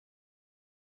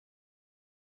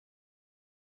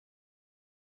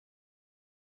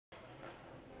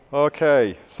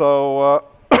Okay, so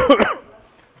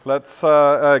let's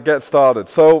get started.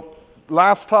 So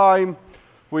last time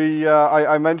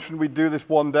I mentioned we'd do this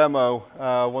one demo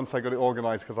once I got it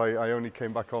organized, because I only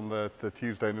came back on the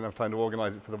Tuesday and didn't have time to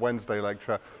organize it for the Wednesday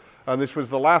lecture. And this was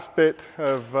the last bit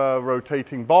of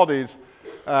rotating bodies,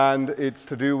 and it's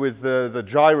to do with the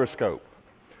gyroscope.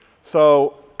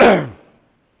 So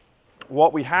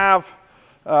what we have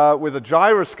with a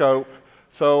gyroscope,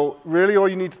 so really all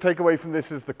you need to take away from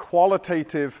this is the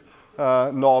qualitative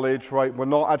knowledge, right? We're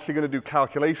not actually going to do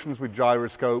calculations with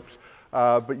gyroscopes,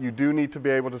 but you do need to be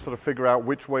able to sort of figure out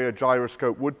which way a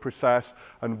gyroscope would precess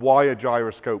and why a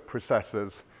gyroscope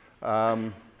precesses.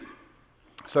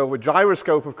 So a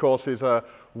gyroscope, of course, is a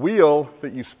wheel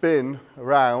that you spin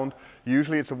around.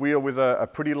 Usually it's a wheel with a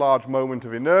pretty large moment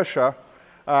of inertia,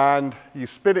 and you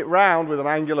spin it round with an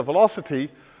angular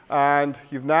velocity, and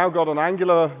you've now got an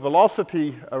angular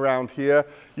velocity around here.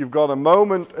 You've got a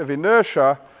moment of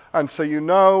inertia, and so you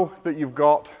know that you've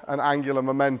got an angular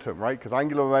momentum, right? Because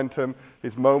angular momentum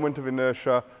is moment of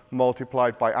inertia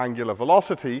multiplied by angular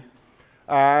velocity.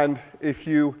 And if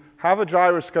you have a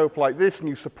gyroscope like this and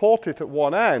you support it at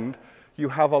one end, you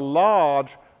have a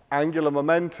large angular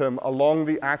momentum along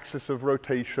the axis of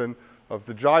rotation of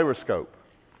the gyroscope,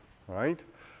 right?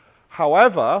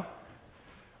 However,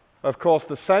 of course,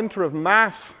 the center of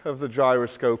mass of the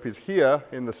gyroscope is here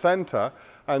in the center,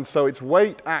 and so its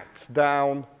weight acts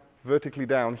down, vertically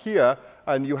down here,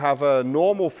 and you have a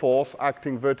normal force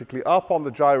acting vertically up on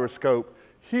the gyroscope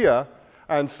here.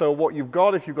 And so what you've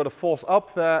got, if you've got a force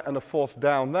up there and a force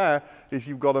down there, is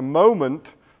you've got a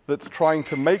moment that's trying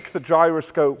to make the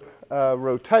gyroscope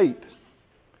rotate.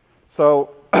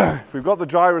 So if we've got the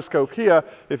gyroscope here,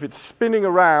 if it's spinning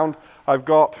around, I've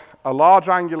got a large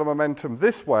angular momentum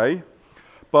this way,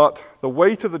 but the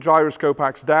weight of the gyroscope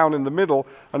acts down in the middle,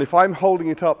 and if I'm holding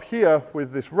it up here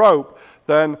with this rope,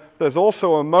 then there's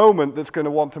also a moment that's going to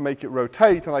want to make it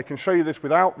rotate, and I can show you this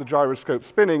without the gyroscope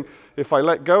spinning. If I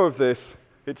let go of this,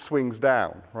 it swings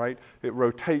down, right? It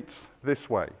rotates this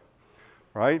way,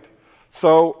 right?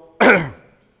 So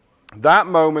that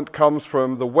moment comes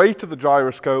from the weight of the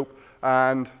gyroscope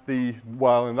and the,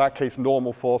 well, in that case,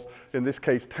 normal force, in this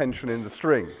case, tension in the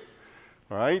string,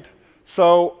 right?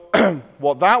 So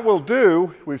what that will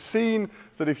do, we've seen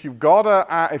that if you've got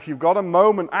a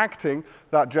moment acting,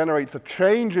 that generates a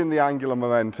change in the angular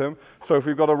momentum. So if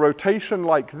we've got a rotation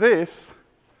like this,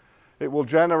 it will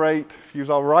generate, use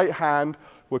our right hand,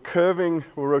 we're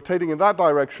rotating in that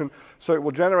direction, so it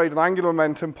will generate an angular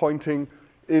momentum pointing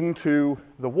into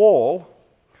the wall.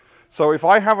 So if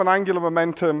I have an angular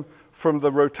momentum from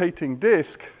the rotating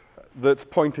disk that's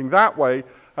pointing that way,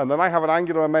 and then I have an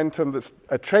angular momentum that's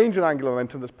a change in angular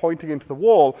momentum that's pointing into the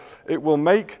wall, it will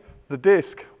make the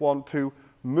disk want to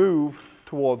move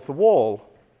towards the wall,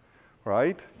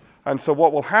 right? And so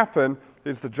what will happen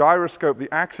is the gyroscope,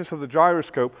 the axis of the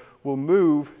gyroscope, will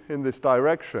move in this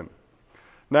direction.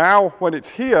 Now, when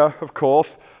it's here, of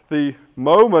course, the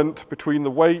moment between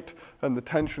the weight and the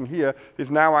tension here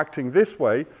is now acting this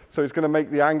way, so it's going to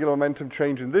make the angular momentum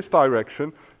change in this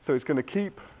direction, so it's going to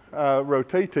keep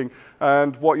rotating,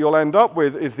 and what you'll end up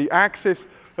with is the axis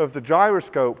of the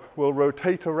gyroscope will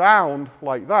rotate around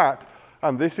like that,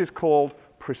 and this is called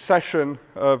precession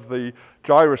of the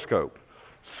gyroscope.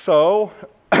 So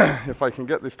if I can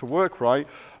get this to work right,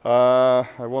 I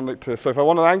want it to, so if I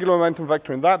want an angular momentum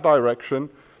vector in that direction,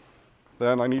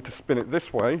 then I need to spin it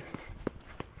this way.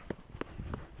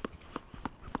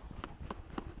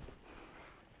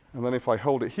 And then if I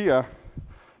hold it here,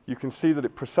 you can see that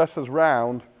it precesses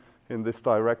round in this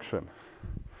direction,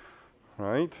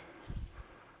 right?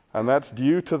 And that's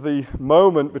due to the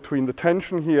moment between the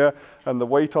tension here and the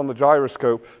weight on the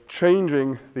gyroscope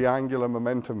changing the angular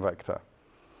momentum vector,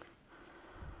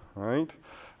 right?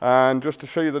 And just to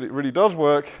show you that it really does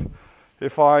work,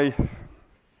 if I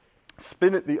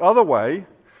spin it the other way,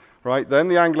 right, then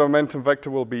the angular momentum vector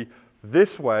will be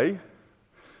this way.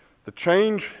 The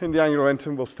change in the angular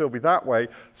momentum will still be that way.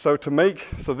 So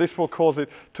this will cause it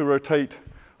to rotate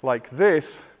like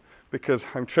this, because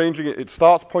I'm changing it. It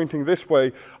starts pointing this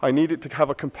way. I need it to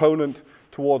have a component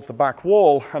towards the back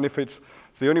wall, and so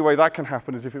the only way that can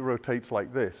happen is if it rotates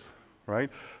like this,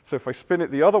 right? So if I spin it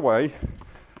the other way,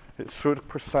 it should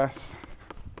precess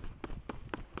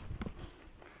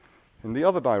in the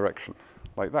other direction,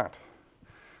 like that,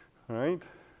 right?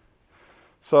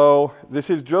 So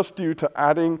this is just due to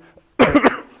adding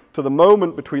to the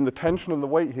moment between the tension and the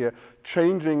weight here,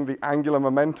 changing the angular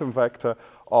momentum vector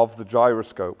of the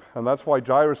gyroscope. And that's why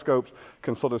gyroscopes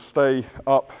can sort of stay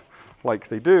up like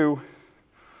they do.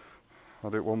 I'll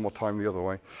do it one more time the other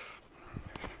way.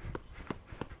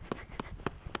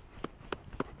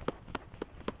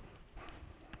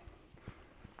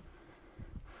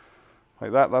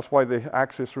 like that. That's why the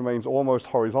axis remains almost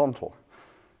horizontal.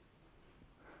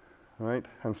 Right?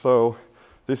 And so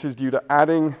this is due to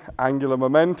adding angular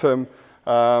momentum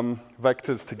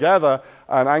vectors together,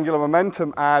 and angular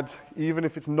momentum adds even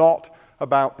if it's not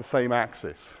about the same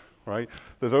axis. Right?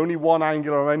 There's only one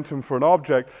angular momentum for an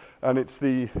object, and it's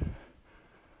the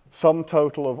sum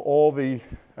total of all the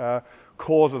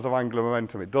causes of angular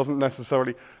momentum. It doesn't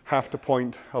necessarily have to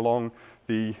point along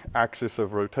the axis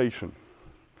of rotation.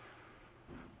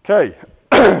 Okay,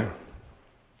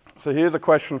 so here's a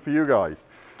question for you guys.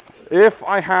 If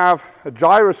I have a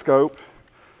gyroscope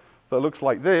that looks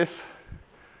like this,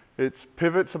 its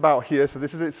pivot's about here, so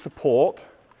this is its support.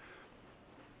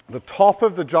 The top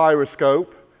of the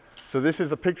gyroscope, so this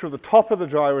is a picture of the top of the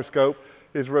gyroscope,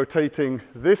 is rotating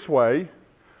this way.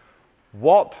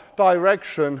 What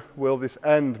direction will this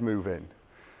end move in?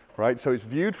 Right, so it's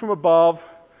viewed from above,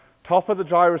 top of the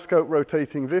gyroscope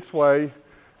rotating this way,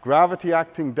 gravity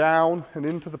acting down and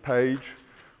into the page,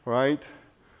 right?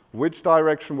 Which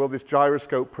direction will this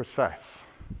gyroscope precess?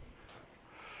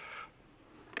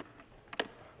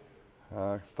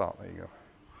 Start, there you go.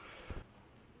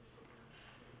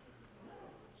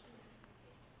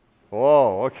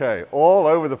 Oh, okay, all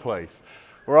over the place.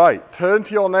 Right, turn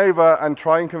to your neighbor and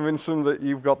try and convince them that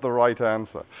you've got the right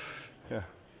answer. Yeah.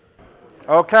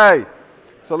 Okay,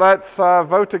 so let's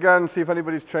vote again, see if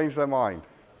anybody's changed their mind.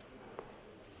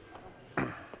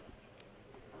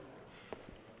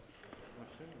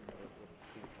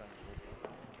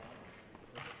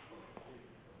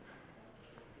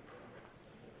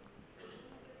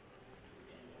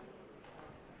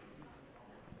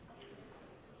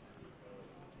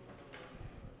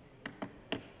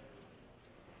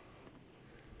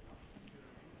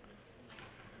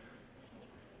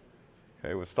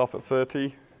 Okay, we'll stop at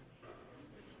 30.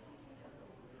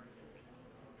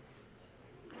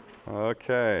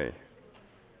 Okay.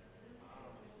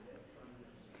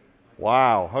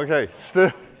 Wow, okay,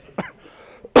 still.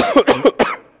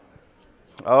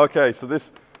 Okay, so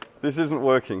this isn't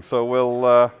working, so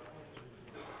we'll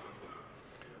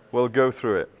go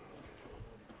through it.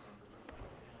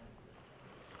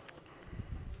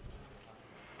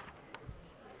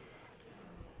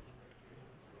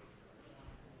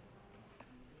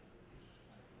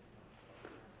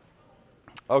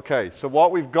 Okay, so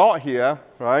what we've got here,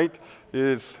 right,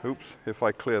 is, oops, if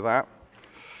I clear that.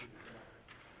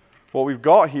 What we've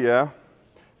got here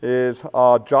is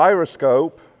our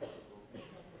gyroscope,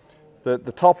 that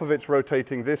the top of it's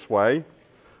rotating this way,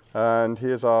 and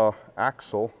here's our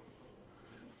axle,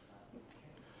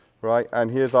 right,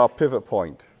 and here's our pivot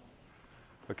point.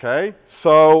 Okay,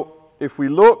 so if we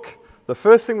look, the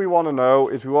first thing we want to know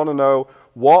is we want to know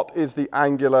what is the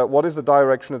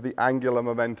direction of the angular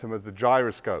momentum of the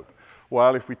gyroscope?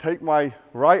 Well, if we take my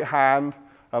right hand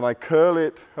and I curl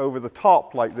it over the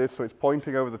top like this, so it's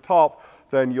pointing over the top,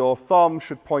 then your thumb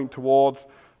should point towards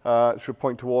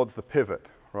the pivot,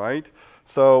 right?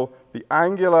 So the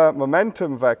angular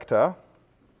momentum vector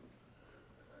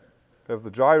of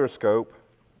the gyroscope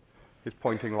is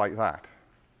pointing like that,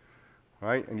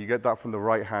 right? And you get that from the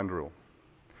right hand rule.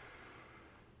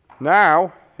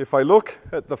 Now, if I look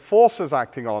at the forces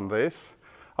acting on this,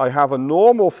 I have a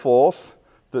normal force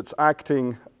that's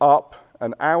acting up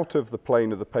and out of the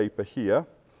plane of the paper here.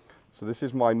 So this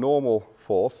is my normal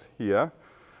force here.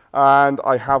 And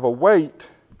I have a weight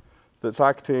that's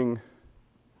acting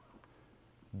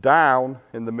down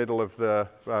in the middle of the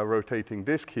rotating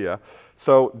disc here.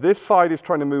 So this side is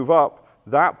trying to move up,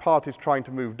 that part is trying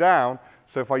to move down.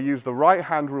 So if I use the right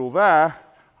hand rule there,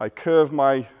 I curve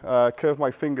my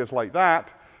fingers like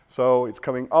that. So it's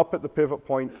coming up at the pivot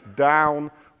point, down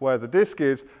where the disk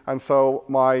is, and so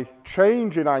my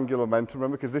change in angular momentum,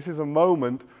 remember, because this is a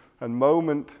moment, and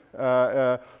moment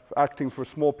acting for a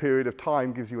small period of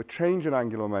time gives you a change in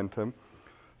angular momentum.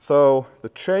 So the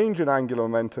change in angular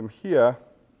momentum here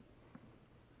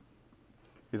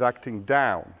is acting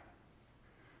down,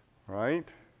 right?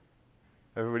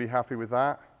 Everybody happy with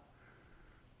that?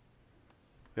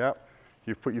 Yep.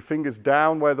 You've put your fingers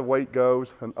down where the weight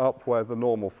goes and up where the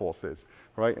normal force is,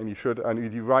 right? And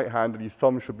with your right hand and your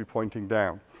thumb should be pointing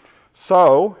down.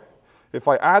 So if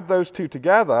I add those two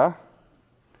together,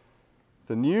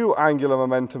 the new angular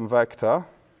momentum vector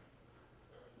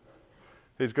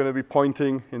is going to be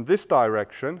pointing in this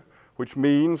direction, which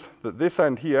means that this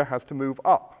end here has to move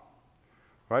up,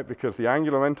 right? Because the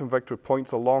angular momentum vector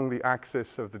points along the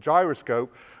axis of the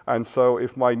gyroscope, and so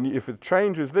if it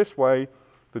changes this way,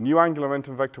 the new angular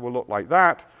momentum vector will look like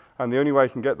that, and the only way I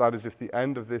can get that is if the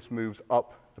end of this moves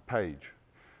up the page.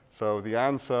 So the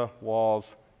answer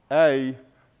was A,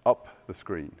 up the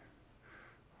screen,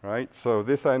 right? So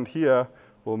this end here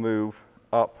will move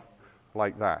up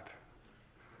like that.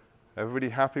 Everybody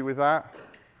happy with that?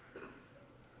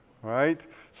 Right?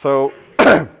 So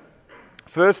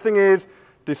first thing is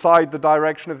decide the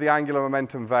direction of the angular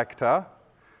momentum vector.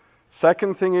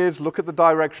 Second thing is look at the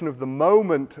direction of the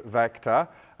moment vector,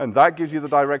 and that gives you the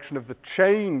direction of the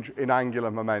change in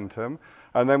angular momentum.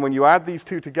 And then when you add these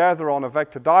two together on a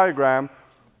vector diagram,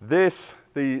 this,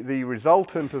 the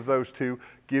resultant of those two,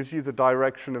 gives you the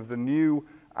direction of the new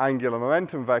angular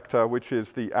momentum vector, which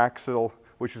is the axial,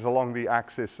 which is along the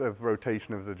axis of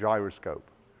rotation of the gyroscope.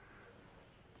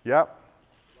 Yep.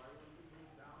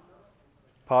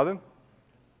 Pardon?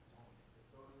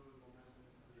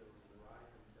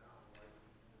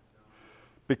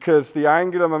 Because the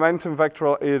angular momentum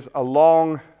vector is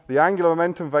along, the angular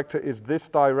momentum vector is this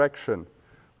direction,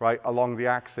 right, along the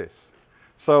axis.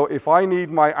 So if I need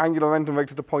my angular momentum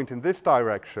vector to point in this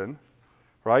direction,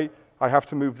 right, I have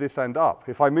to move this end up.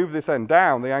 If I move this end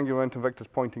down, the angular momentum vector is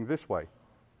pointing this way.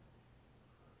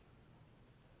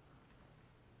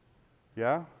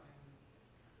 Yeah?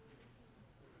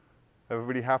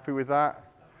 Everybody happy with that?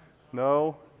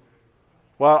 No?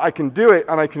 Well, I can do it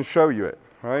and I can show you it,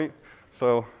 right?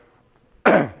 So,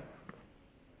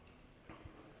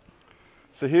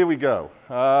 so here we go.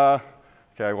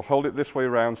 Okay, we'll hold it this way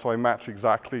around so I match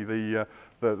exactly the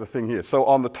thing here. So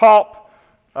on the top,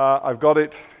 I've got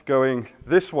it going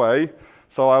this way.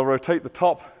 So I'll rotate the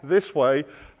top this way,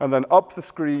 and then up the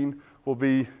screen will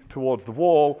be towards the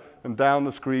wall, and down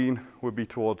the screen will be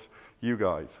towards you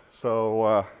guys.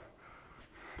 So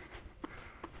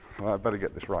I better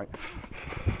get this right.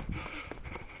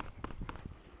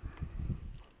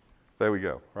 There we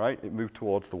go, right? It moved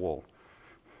towards the wall.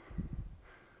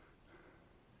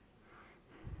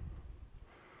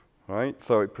 Right?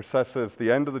 So it precesses,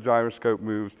 the end of the gyroscope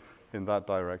moves in that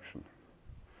direction.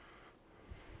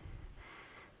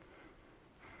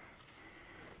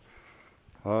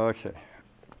 Okay.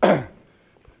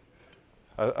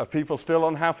 Are people still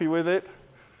unhappy with it?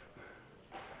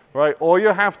 Right, all you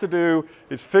have to do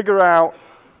is figure out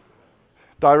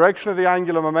direction of the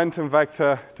angular momentum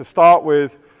vector to start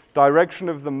with, direction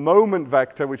of the moment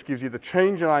vector, which gives you the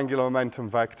change in angular momentum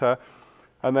vector,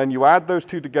 and then you add those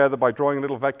two together by drawing a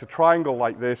little vector triangle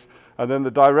like this, and then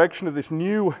the direction of this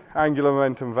new angular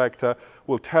momentum vector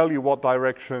will tell you what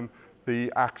direction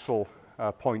the axle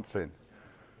points in.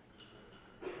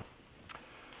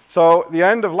 So at the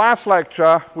end of last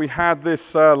lecture, we had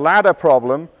this ladder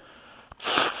problem.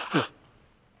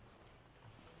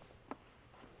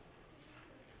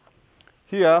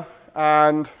 Here,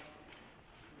 and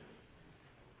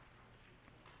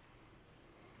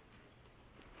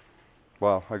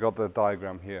well, I got the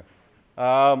diagram here.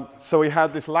 So we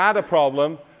had this ladder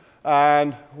problem,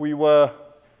 and we were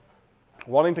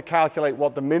wanting to calculate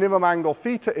what the minimum angle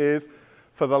theta is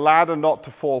for the ladder not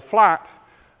to fall flat.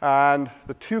 And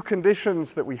the two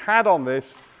conditions that we had on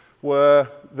this were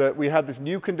that we had this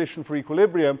new condition for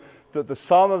equilibrium, that the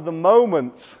sum of the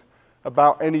moments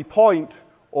about any point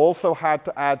also had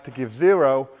to add to give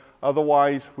 0.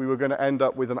 Otherwise, we were going to end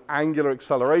up with an angular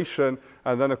acceleration,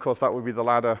 and then, of course, that would be the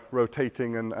ladder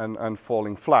rotating and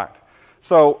falling flat.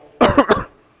 So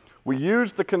we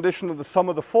used the condition that the sum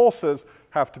of the forces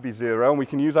have to be 0, and we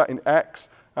can use that in x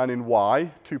and in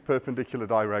y, two perpendicular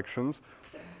directions.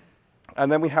 And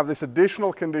then we have this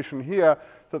additional condition here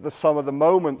that the sum of the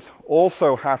moments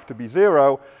also have to be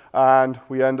 0, and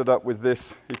we ended up with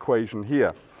this equation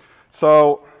here.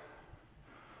 So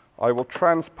I will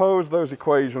transpose those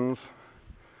equations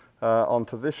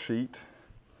onto this sheet.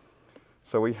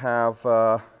 So we have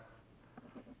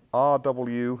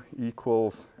RW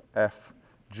equals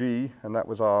FG, and that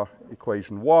was our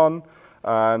equation 1.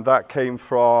 And that came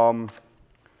from,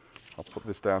 I'll put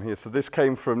this down here. So this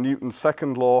came from Newton's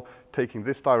second law, taking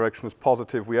this direction as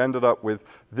positive. We ended up with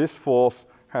this force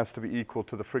has to be equal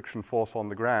to the friction force on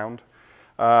the ground.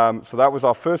 So that was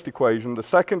our first equation. The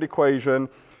second equation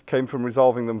came from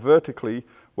resolving them vertically,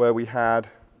 where we had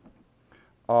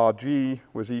Rg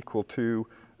was equal to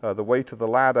the weight of the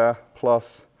ladder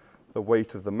plus the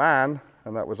weight of the man,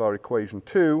 and that was our equation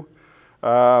 2.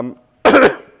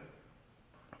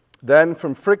 Then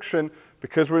from friction,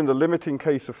 because we're in the limiting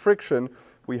case of friction,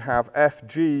 we have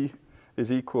Fg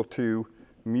is equal to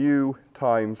mu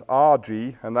times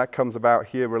Rg, and that comes about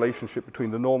here, relationship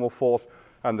between the normal force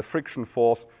and the friction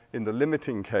force in the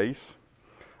limiting case.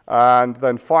 And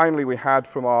then finally we had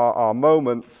from our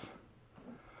moments,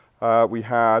 we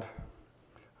had,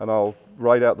 and I'll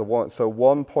write out the one, so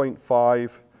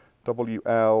 1.5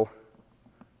 WL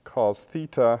cos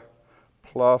theta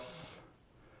plus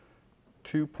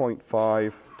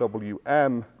 2.5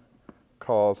 Wm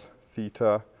cos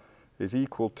theta is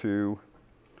equal to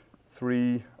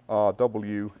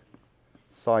 3RW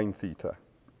sine theta.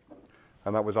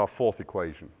 And that was our fourth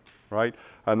equation, right?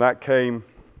 And that came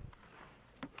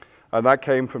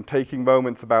from taking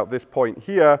moments about this point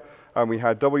here, and we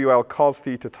had WL cos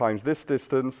theta times this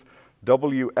distance,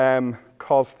 WM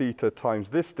cos theta times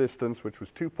this distance, which was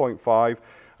 2.5,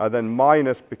 and then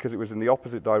minus, because it was in the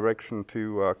opposite direction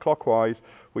to clockwise,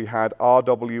 we had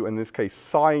RW, in this case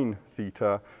sine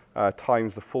theta,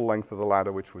 times the full length of the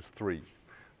ladder, which was 3.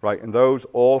 Right, and those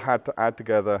all had to add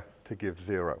together to give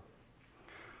 0.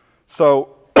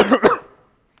 So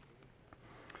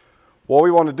what we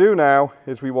want to do now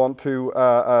is we want to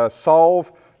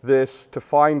solve this to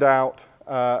find out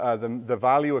the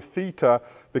value of theta,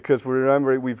 because we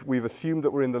remember we've assumed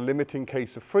that we're in the limiting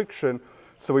case of friction,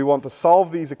 so we want to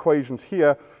solve these equations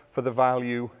here for the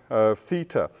value of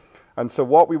theta. And so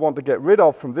what we want to get rid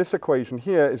of from this equation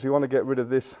here is we want to get rid of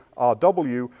this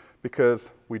RW,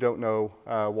 because we don't know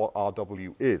what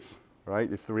RW is,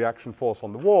 right? It's the reaction force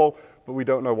on the wall, but we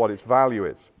don't know what its value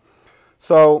is.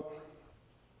 So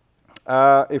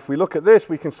if we look at this,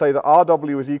 we can say that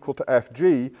RW is equal to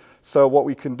FG. So what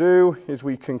we can do is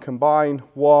we can combine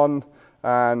 1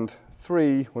 and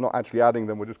 3. We're not actually adding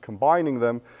them, we're just combining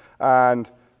them. And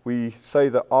we say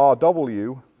that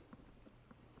RW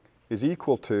is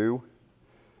equal to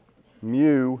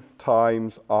mu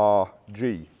times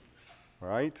RG,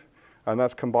 right? And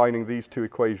that's combining these two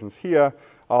equations here.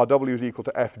 RW is equal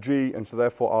to FG, and so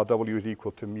therefore RW is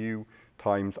equal to mu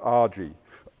times RG.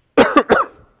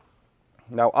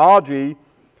 Now RG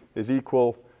is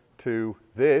equal to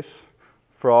this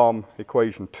from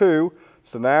equation 2.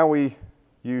 So now we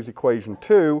use equation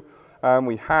 2, and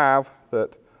we have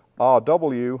that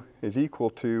RW is equal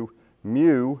to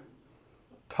mu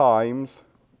times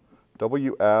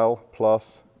WL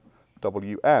plus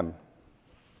WM,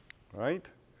 right?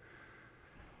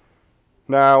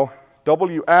 Now,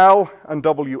 WL and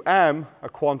WM are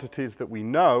quantities that we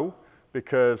know,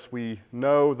 because we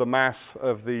know the mass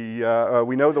of the,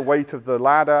 we know the weight of the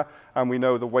ladder, and we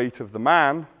know the weight of the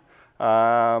man.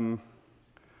 So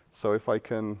if I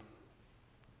can,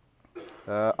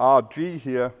 RG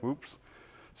here, oops.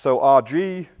 So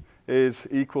RG is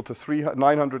equal to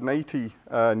 980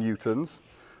 newtons,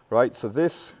 right? So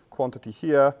this quantity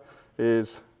here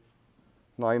is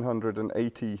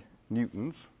 980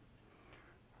 newtons,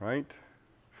 right?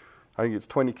 I think it's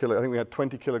 20 kilo. I think we had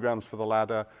 20 kilograms for the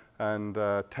ladder and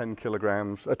 10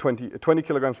 kilograms, 20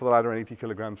 kilograms for the ladder and 80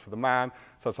 kilograms for the man.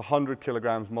 So that's 100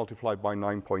 kilograms multiplied by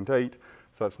 9.8. So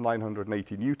that's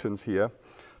 980 newtons here.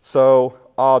 So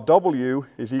RW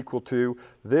is equal to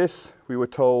this, we were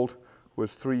told,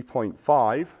 was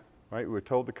 3.5, right? We were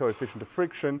told the coefficient of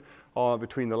friction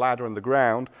between the ladder and the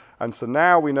ground. And so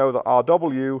now we know that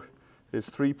RW is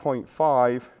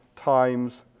 3.5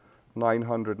 times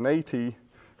 980,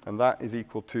 and that is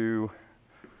equal to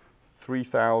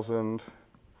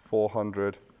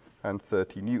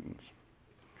 3,430 newtons,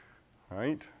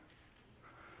 right?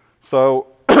 So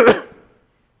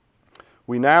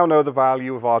we now know the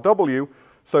value of RW.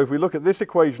 So if we look at this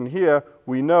equation here,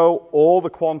 we know all the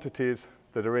quantities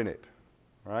that are in it,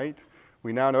 right?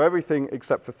 We now know everything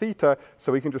except for theta,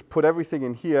 so we can just put everything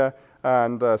in here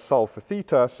and solve for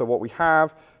theta. So what we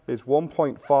have is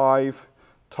 1.5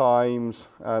 times,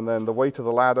 and then the weight of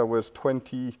the ladder was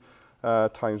 20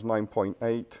 times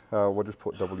 9.8. We'll just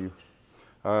put W.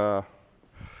 Do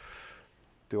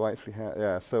I actually have,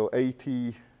 yeah, so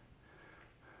 80.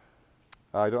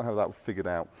 I don't have that figured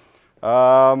out.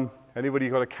 Anybody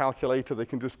got a calculator? They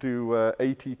can just do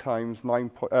 80 times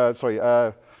 9.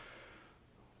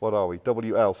 What are we?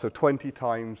 WL. So 20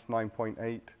 times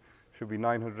 9.8 should be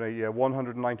 980. Yeah,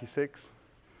 196.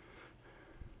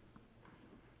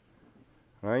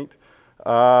 Right?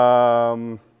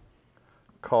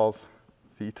 Cos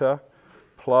theta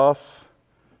plus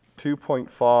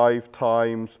 2.5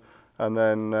 times, and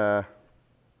then well,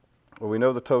 we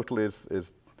know the total is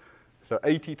so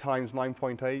 80 times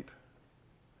 9.8.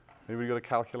 Anybody got a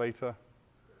calculator?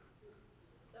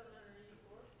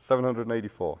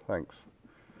 784. Thanks.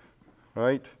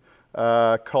 Right?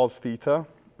 Cos theta,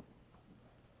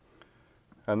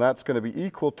 and that's going to be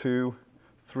equal to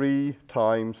 3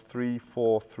 times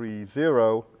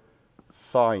 3430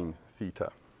 sine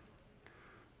theta.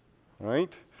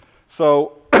 Right?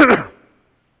 So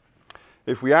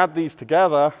if we add these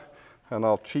together, and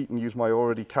I'll cheat and use my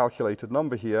already calculated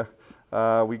number here,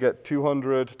 we get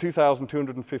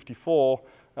 2,254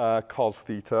 cos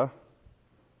theta.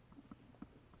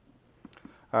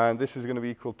 And this is going to be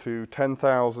equal to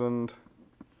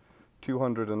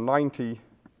 10,290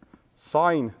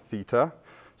 sine theta.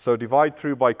 So divide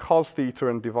through by cos theta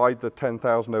and divide the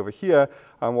 10,000 over here,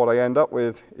 and what I end up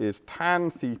with is tan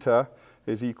theta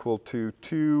is equal to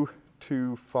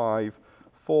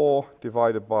 2254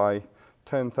 divided by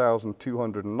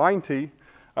 10,290,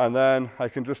 and then I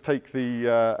can just take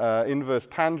the inverse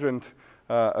tangent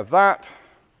of that,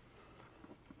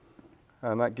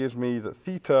 and that gives me that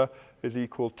theta is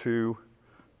equal to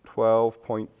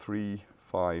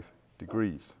 12.35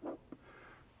 degrees,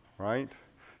 right?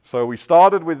 So we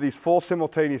started with these four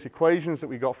simultaneous equations that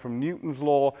we got from Newton's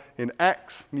law in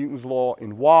X, Newton's law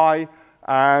in Y,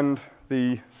 and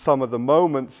the sum of the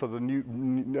moments of the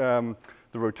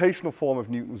rotational form of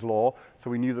Newton's law.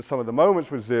 So we knew that sum of the moments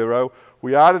was 0.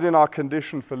 We added in our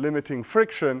condition for limiting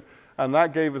friction, and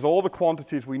that gave us all the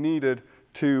quantities we needed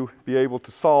to be able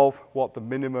to solve what the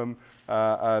minimum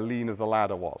lean of the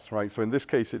ladder was, right? So in this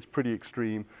case, it's pretty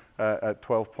extreme at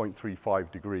 12.35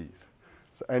 degrees.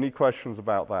 So any questions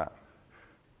about that?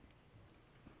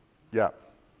 Yeah. So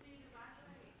you divided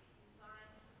by sine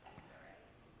theta, right?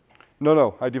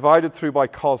 No, I divided through by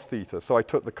cos theta. So I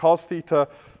took the cos theta,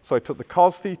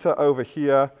 over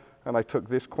here, and I took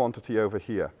this quantity over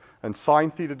here. And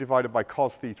sine theta divided by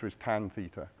cos theta is tan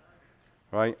theta,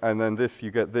 right? And then this,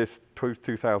 you get this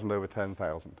 2,000 over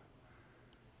 10,000.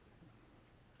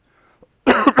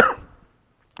 I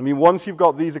mean, once you've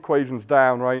got these equations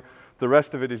down, right, the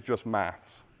rest of it is just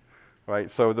maths,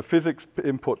 right? So the physics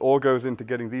input all goes into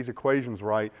getting these equations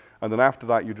right, and then after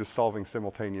that, you're just solving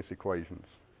simultaneous equations.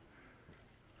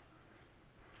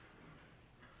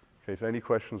 Okay, so any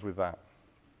questions with that?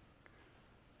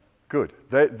 Good.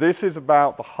 This is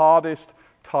about the hardest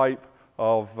type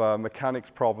of mechanics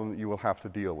problem that you will have to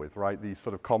deal with, right? These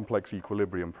sort of complex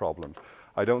equilibrium problems.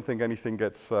 I don't think anything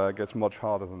gets much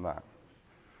harder than that.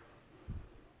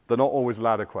 They're not always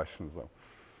ladder questions, though.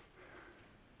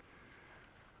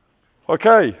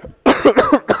 Okay.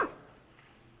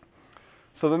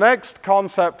 So the next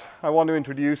concept I want to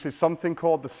introduce is something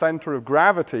called the center of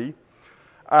gravity.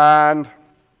 And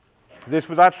this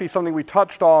was actually something we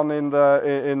touched on in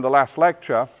the last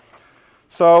lecture.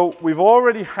 So we've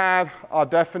already had our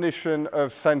definition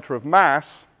of center of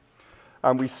mass.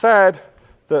 And we said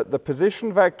that the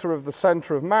position vector of the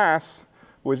center of mass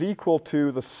was equal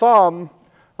to the sum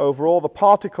over all the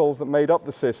particles that made up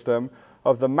the system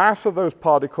of the mass of those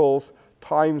particles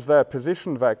times their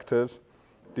position vectors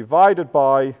divided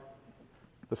by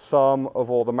the sum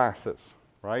of all the masses,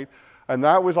 right? And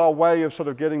that was our way of sort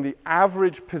of getting the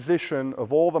average position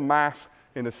of all the mass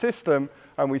in a system,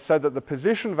 and we said that the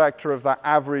position vector of that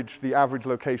average, the average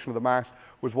location of the mass,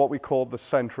 was what we called the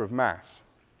center of mass.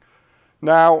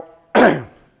 Now,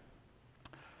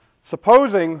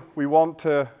 supposing we want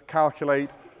to calculate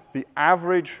the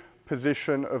average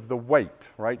position of the weight,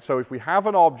 right? So if we have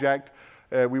an object,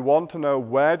 we want to know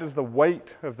where does the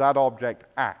weight of that object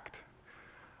act.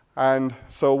 And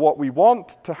so what we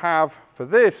want to have for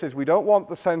this is we don't want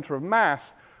the center of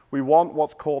mass, we want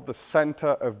what's called the center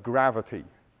of gravity,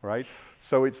 right?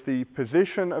 So it's the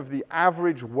position of the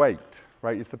average weight,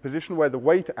 right? It's the position where the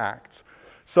weight acts.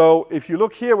 So if you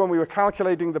look here, when we were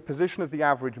calculating the position of the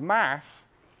average mass,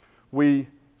 we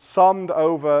summed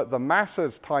over the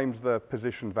masses times the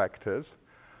position vectors.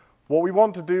 What we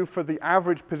want to do for the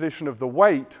average position of the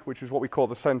weight, which is what we call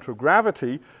the center of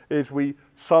gravity, is we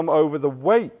sum over the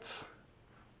weights,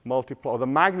 or the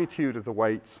magnitude of the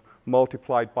weights,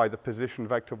 multiplied by the position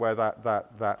vector where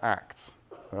that acts,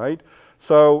 right?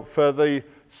 So for the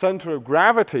center of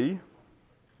gravity,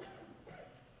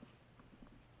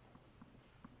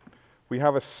 we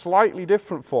have a slightly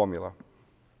different formula.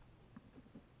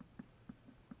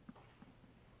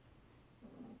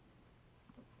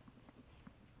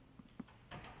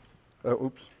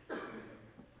 Oops.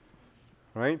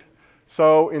 Right?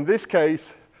 So in this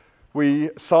case, we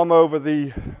sum over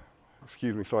the,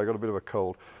 excuse me, sorry, I got a bit of a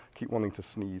cold. Keep wanting to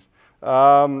sneeze. We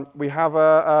sum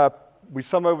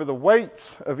over the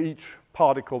weights of each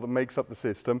particle that makes up the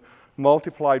system,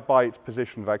 multiplied by its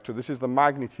position vector. This is the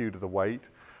magnitude of the weight.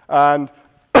 And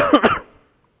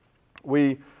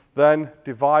we then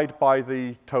divide by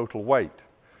the total weight.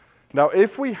 Now,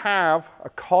 if we have a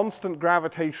constant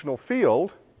gravitational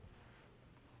field,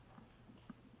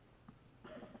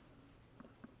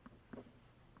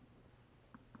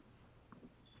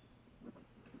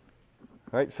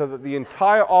 right, so that the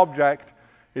entire object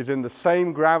is in the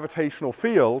same gravitational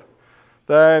field,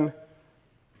 then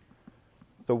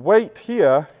the weight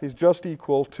here is just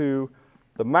equal to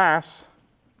the mass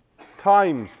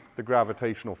times the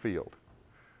gravitational field,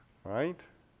 right?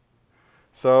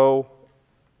 So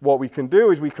what we can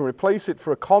do is we can replace it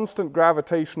for a constant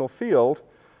gravitational field.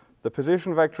 The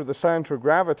position vector of the center of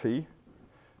gravity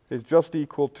is just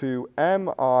equal to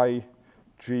mi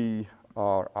g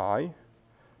ri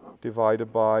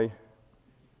divided by,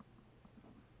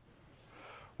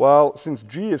 well, since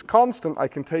g is constant, I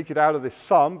can take it out of this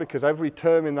sum because every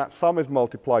term in that sum is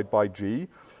multiplied by g,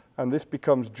 and this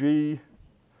becomes g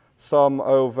sum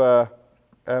over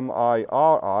mi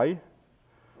ri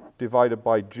divided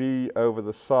by g over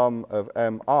the sum of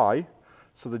mi.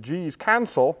 So the g's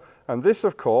cancel, and this,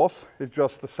 of course, is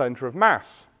just the center of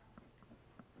mass.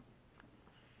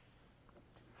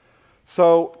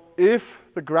 So if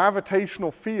the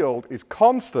gravitational field is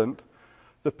constant,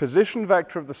 the position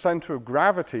vector of the center of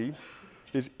gravity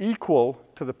is equal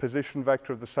to the position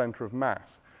vector of the center of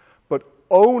mass, but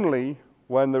only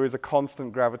when there is a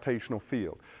constant gravitational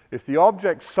field. If the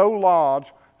object's so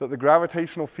large that the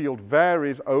gravitational field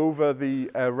varies over the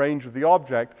range of the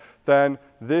object, then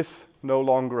this no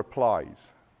longer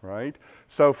applies, right?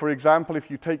 So, for example,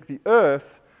 if you take the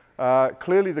Earth,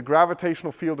 clearly the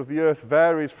gravitational field of the Earth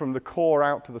varies from the core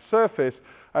out to the surface,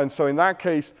 and so in that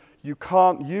case, you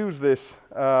can't use this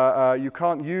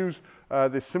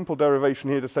this simple derivation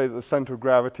here to say that the center of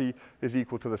gravity is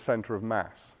equal to the center of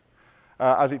mass.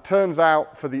 As it turns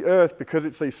out, for the Earth, because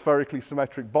it's a spherically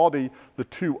symmetric body, the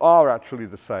two are actually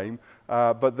the same,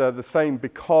 but they're the same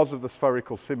because of the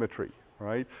spherical symmetry,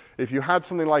 right? If you had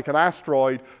something like an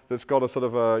asteroid that's got a sort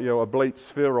of a Blate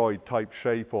spheroid type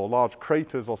shape, or large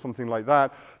craters or something like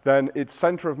that, then its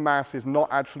center of mass is not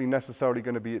actually necessarily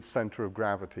going to be its center of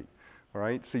gravity.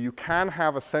 Right? So you can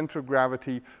have a center of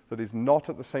gravity that is not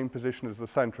at the same position as the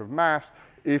center of mass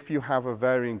if you have a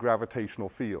varying gravitational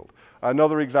field.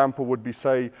 Another example would be,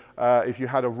 say, if you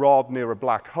had a rod near a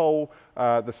black hole,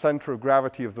 the center of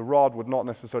gravity of the rod would not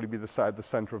necessarily be the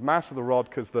center of mass of the rod,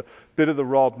 because the bit of the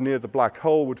rod near the black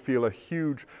hole would feel a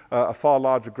far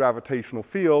larger gravitational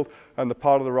field, and the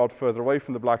part of the rod further away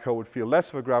from the black hole would feel less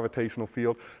of a gravitational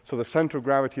field. So the center of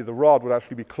gravity of the rod would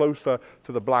actually be closer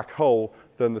to the black hole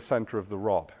than the center of the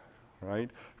rod,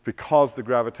 right? Because the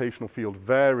gravitational field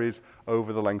varies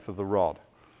over the length of the rod.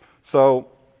 So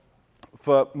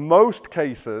for most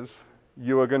cases,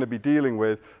 you are going to be dealing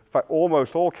with, in fact,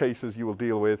 almost all cases you will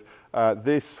deal with,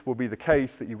 this will be the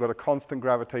case, that you've got a constant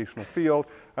gravitational field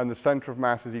and the center of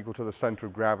mass is equal to the center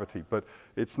of gravity, but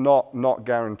it's not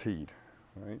guaranteed,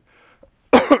 right?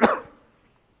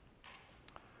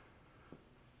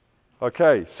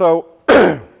 Okay, so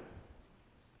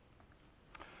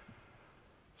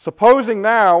supposing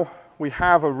now we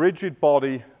have a rigid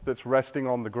body that's resting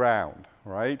on the ground,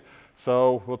 right?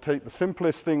 So we'll take the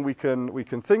simplest thing we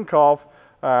can think of,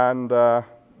 and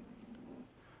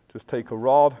just take a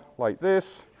rod like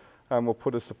this, and we'll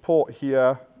put a support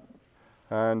here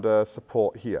and a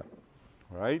support here,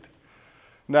 right?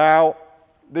 Now,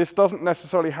 this doesn't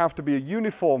necessarily have to be a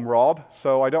uniform rod,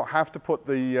 so I don't have to put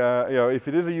the, if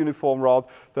it is a uniform rod,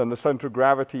 then the center of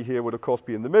gravity here would of course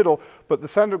be in the middle, but the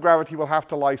center of gravity will have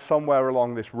to lie somewhere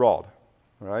along this rod,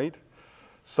 right?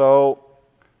 So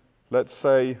let's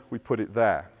say we put it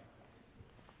there.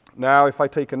 Now, if I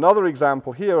take another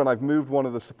example here, and I've moved one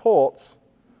of the supports,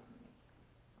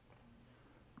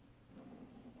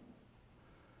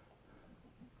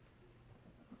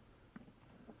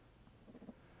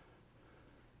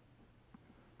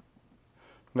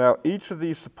 now, each of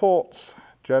these supports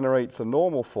generates a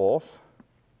normal force.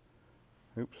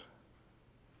 Oops.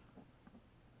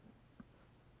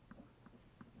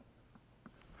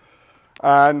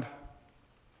 And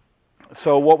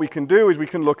so what we can do is we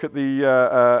can look at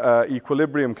the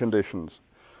equilibrium conditions.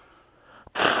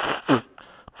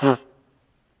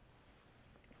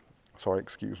 Sorry,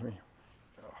 excuse me.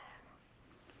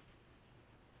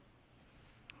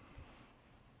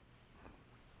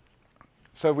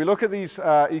 So if we look at these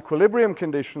equilibrium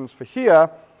conditions for here,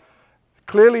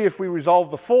 clearly if we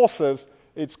resolve the forces,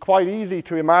 it's quite easy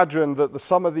to imagine that the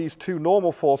sum of these two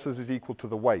normal forces is equal to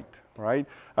the weight, right?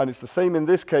 And it's the same in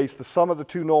this case. The sum of the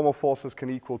two normal forces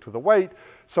can equal to the weight.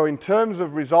 So in terms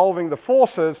of resolving the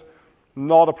forces,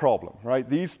 not a problem, right?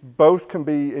 These both can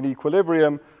be in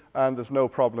equilibrium, and there's no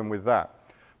problem with that.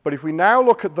 But if we now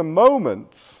look at the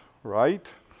moments,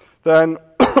 right, then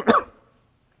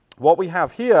what we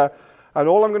have here, and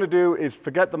all I'm going to do is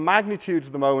forget the magnitudes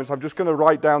of the moments. I'm just going to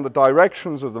write down the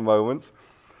directions of the moments.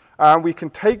 And we can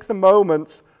take the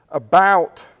moments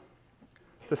about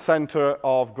the center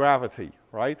of gravity,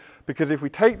 right? Because if we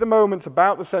take the moments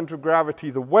about the center of gravity,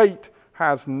 the weight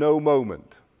has no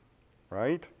moment,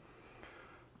 right?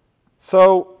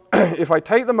 So if I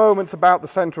take the moments about the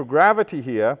center of gravity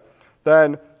here,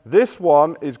 then this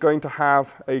one is going to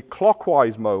have a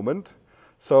clockwise moment.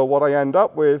 So what I end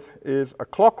up with is a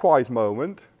clockwise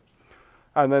moment.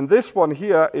 And then this one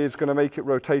here is going to make it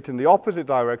rotate in the opposite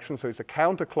direction, so it's a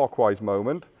counterclockwise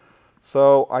moment.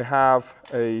 So I have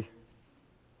a,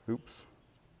 oops,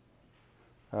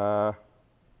 yeah.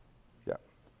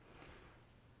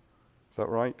 Is that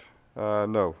right?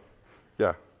 No.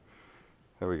 Yeah.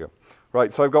 There we go.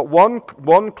 Right, so I've got one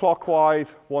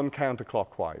clockwise, one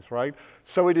counterclockwise, right?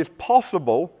 So it is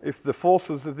possible, if the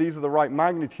forces, if these are the right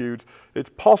magnitudes, it's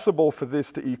possible for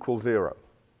this to equal 0,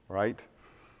 right?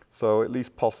 So at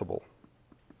least possible.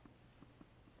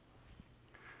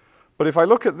 But if I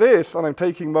look at this, and I'm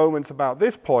taking moments about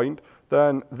this point,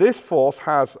 then this force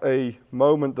has a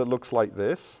moment that looks like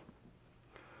this.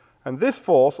 And this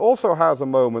force also has a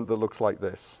moment that looks like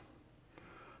this.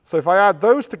 So if I add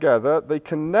those together, they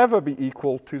can never be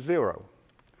equal to 0.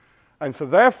 And so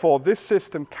therefore, this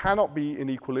system cannot be in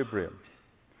equilibrium.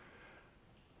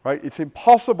 Right? It's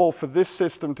impossible for this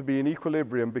system to be in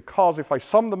equilibrium because if I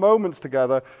sum the moments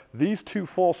together, these two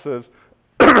forces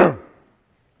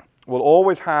will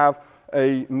always have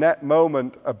a net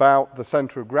moment about the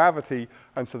center of gravity,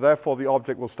 and so therefore the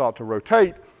object will start to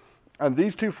rotate. And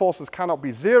these two forces cannot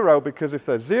be 0 because if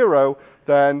they're 0,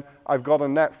 then I've got a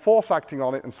net force acting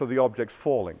on it, and so the object's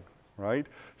falling, right?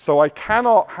 So I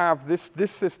cannot have this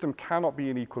system cannot be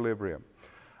in equilibrium.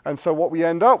 And so what we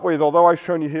end up with, although I've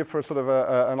shown you here for a sort of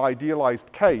an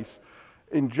idealized case,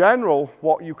 in general,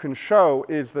 what you can show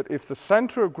is that if the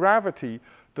center of gravity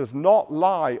does not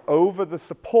lie over the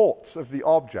supports of the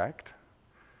object,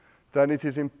 then it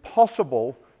is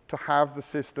impossible to have the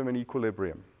system in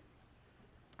equilibrium.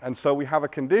 And so we have a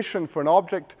condition for an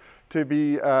object to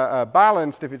be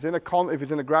balanced. If it's in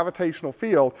a gravitational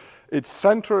field, its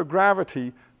center of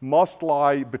gravity must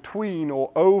lie between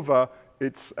or over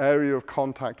its area of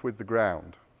contact with the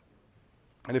ground.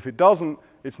 And if it doesn't,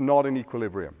 it's not in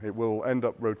equilibrium. It will end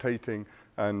up rotating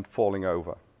and falling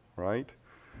over, right?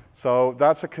 So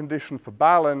that's a condition for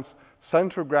balance.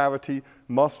 Center of gravity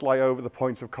must lie over the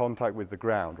points of contact with the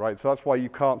ground, right? So that's why you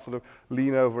can't sort of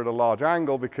lean over at a large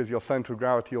angle, because your center of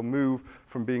gravity will move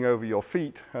from being over your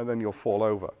feet and then you'll fall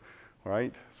over,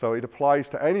 right? So it applies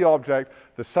to any object.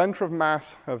 The center of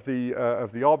mass of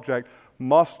the object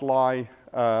must lie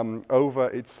over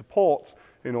its supports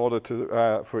in order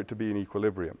to, for it to be in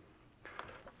equilibrium.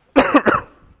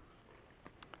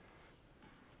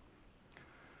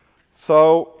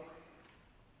 So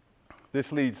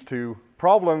this leads to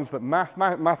problems that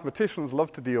mathematicians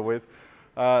love to deal with,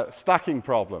 stacking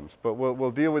problems, but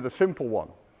we'll deal with a simple one.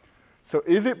 So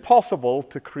is it possible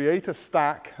to create a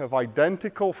stack of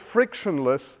identical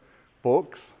frictionless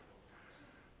books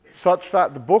such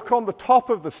that the book on the top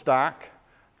of the stack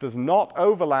does not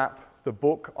overlap the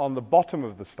book on the bottom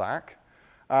of the stack,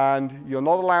 and you're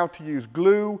not allowed to use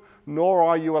glue, nor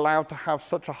are you allowed to have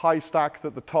such a high stack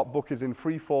that the top book is in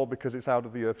free fall because it's out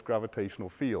of the Earth's gravitational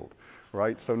field,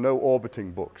 right? So no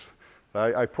orbiting books.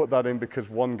 I put that in because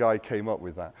one guy came up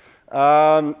with that.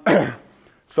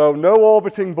 So no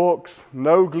orbiting books,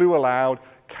 no glue allowed.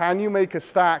 Can you make a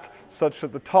stack such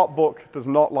that the top book does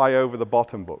not lie over the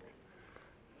bottom book?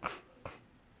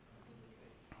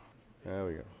 There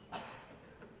we go.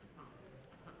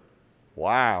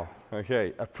 Wow.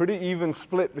 Okay, a pretty even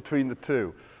split between the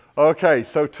two. Okay,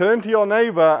 so turn to your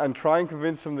neighbor and try and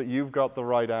convince them that you've got the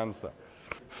right answer.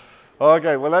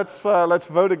 Okay, well, let's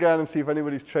vote again and see if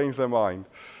anybody's changed their mind.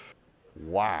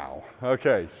 Wow.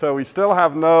 Okay, so we still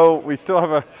have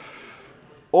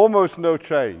almost no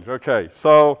change. Okay,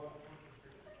 so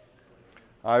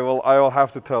I will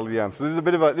have to tell the answer.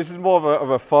 This is more of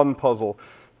a fun puzzle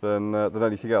than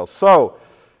anything else. So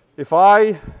if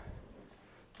I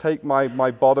take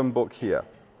my bottom book here,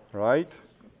 right?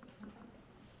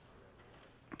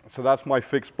 So that's my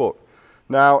fixed book.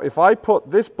 Now, if I put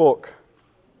this book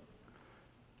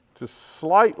just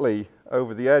slightly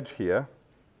over the edge here,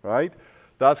 right,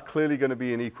 that's clearly going to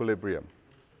be in equilibrium,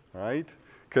 right?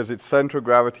 Because its center of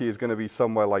gravity is going to be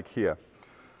somewhere like here.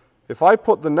 If I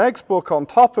put the next book on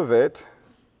top of it,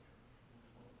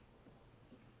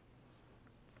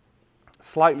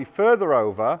 slightly further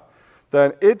over,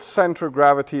 then its center of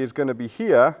gravity is going to be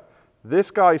here.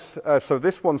 This guy's, so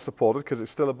this one's supported because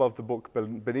it's still above the book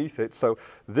beneath it. So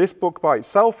this book by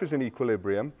itself is in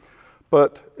equilibrium.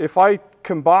 But if I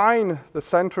combine the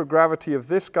center of gravity of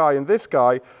this guy and this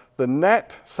guy, the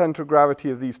net center of gravity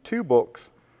of these two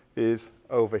books is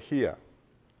over here,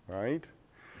 right?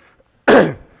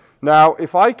 Now,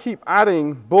 if I keep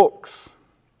adding books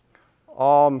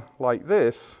on like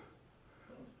this,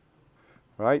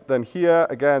 right, then here,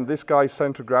 again, this guy's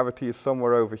center of gravity is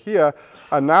somewhere over here.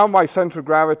 And now my center of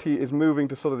gravity is moving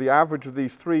to sort of the average of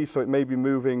these three, so it may be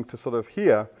moving to sort of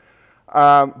here.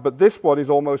 But this one is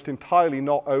almost entirely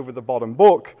not over the bottom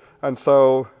book. And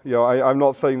so, I'm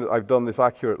not saying that I've done this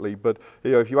accurately, but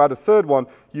if you add a third one,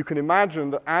 you can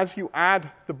imagine that as you add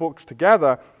the books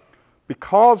together,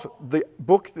 because the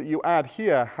book that you add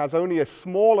here has only a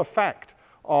small effect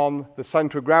on the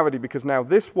center of gravity, because now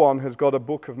this one has got a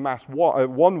book of mass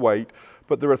one weight,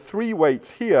 but there are 3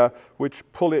 weights here which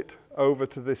pull it over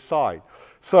to this side.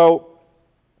 So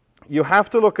you have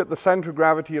to look at the center of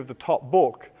gravity of the top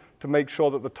book to make sure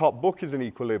that the top book is in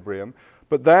equilibrium.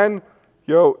 But then,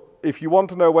 if you want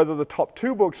to know whether the top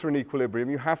 2 books are in equilibrium,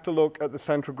 you have to look at the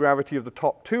center of gravity of the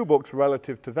top 2 books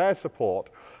relative to their support,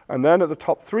 and then at the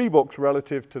top 3 books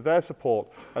relative to their support,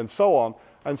 and so on.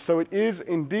 And so it is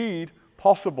indeed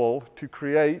possible to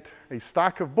create a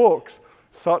stack of books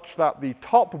such that the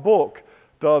top book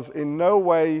does in no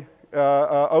way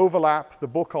overlap the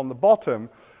book on the bottom,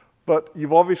 but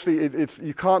you've obviously,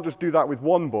 you can't just do that with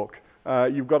one book.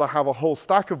 You've got to have a whole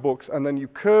stack of books, and then you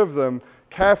curve them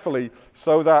carefully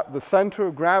so that the center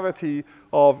of gravity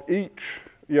of each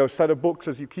set of books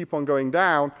as you keep on going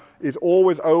down is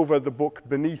always over the book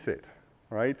beneath it,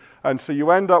 right? And so you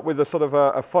end up with a sort of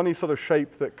a funny sort of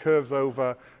shape that curves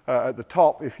over at the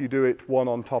top if you do it one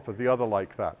on top of the other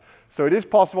like that. So it is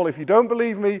possible. If you don't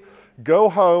believe me, go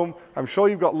home. I'm sure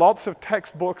you've got lots of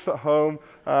textbooks at home,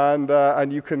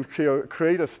 and you can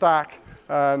create a stack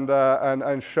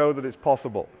and show that it's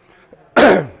possible.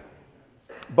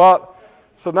 But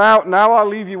so now I'll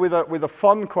leave you with a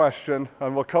fun question,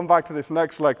 and we'll come back to this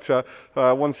next lecture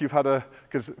once you've had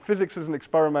because physics is an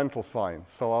experimental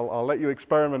science, so I'll let you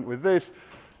experiment with this.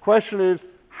 Question is,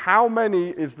 how many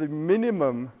is the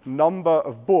minimum number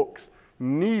of books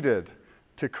needed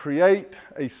to create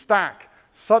a stack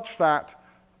such that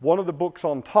one of the books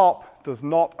on top does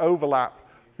not overlap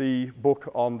the book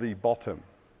on the bottom,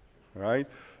 right?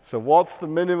 So what's the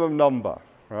minimum number,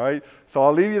 right? So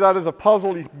I'll leave you that as a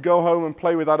puzzle. You can go home and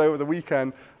play with that over the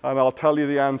weekend, and I'll tell you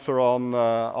the answer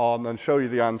and show you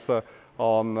the answer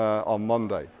on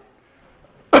Monday.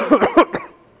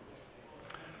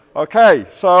 Okay,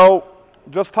 so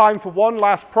just time for one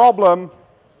last problem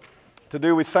to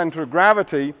do with center of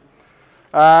gravity.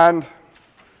 And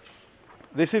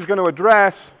this is going to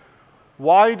address,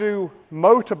 why do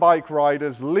motorbike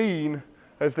riders lean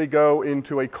as they go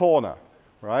into a corner,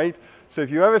 right? So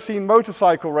if you've ever seen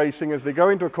motorcycle racing, as they go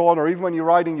into a corner, or even when you're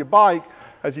riding your bike,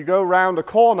 as you go around a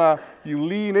corner, you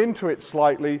lean into it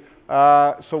slightly.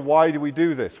 So why do we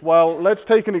do this? Well, let's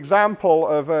take an example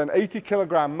of an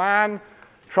 80-kilogram man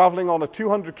traveling on a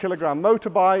 200-kilogram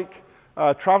motorbike,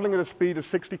 traveling at a speed of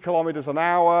 60 kilometers an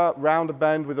hour, round a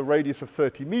bend with a radius of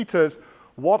 30 meters.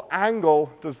 What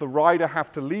angle does the rider have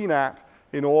to lean at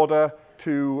in order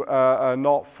to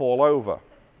not fall over?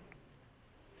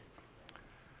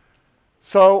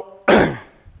 So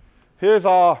here's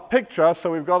our picture.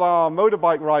 So we've got our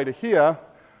motorbike rider here.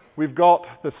 We've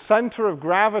got the center of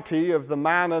gravity of the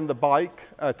man and the bike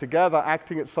together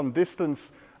acting at some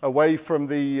distance away from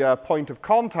the point of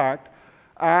contact.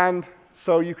 And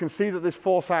so you can see that this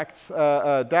force acts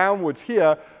downwards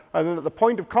here. And then at the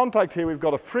point of contact here, we've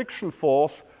got a friction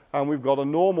force and we've got a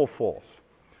normal force.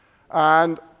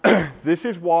 And this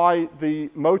is why the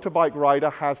motorbike rider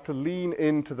has to lean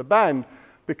into the bend,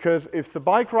 because if the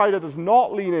bike rider does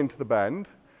not lean into the bend,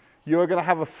 you're going to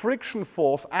have a friction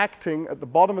force acting at the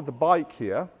bottom of the bike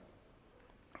here,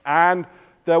 and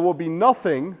there will be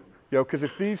nothing, because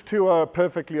if these two are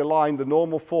perfectly aligned, the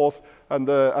normal force and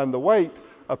the weight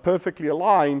are perfectly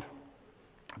aligned,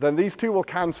 then these two will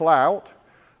cancel out.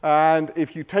 And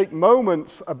if you take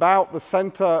moments about the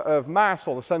center of mass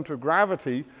or the center of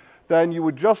gravity, then you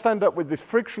would just end up with this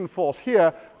friction force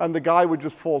here, and the guy would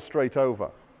just fall straight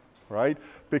over, right?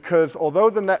 Because although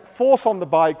the net force on the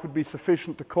bike would be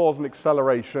sufficient to cause an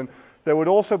acceleration, there would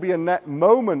also be a net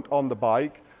moment on the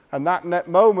bike, and that net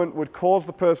moment would cause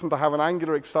the person to have an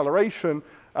angular acceleration,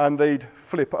 and they'd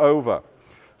flip over.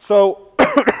 So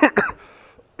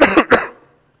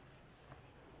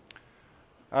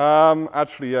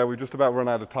actually, yeah, we've just about run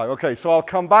out of time. Okay, so I'll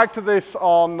come back to this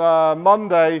on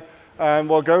Monday, and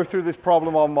we'll go through this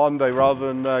problem on Monday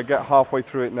rather than get halfway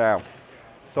through it now.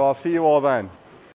 So I'll see you all then.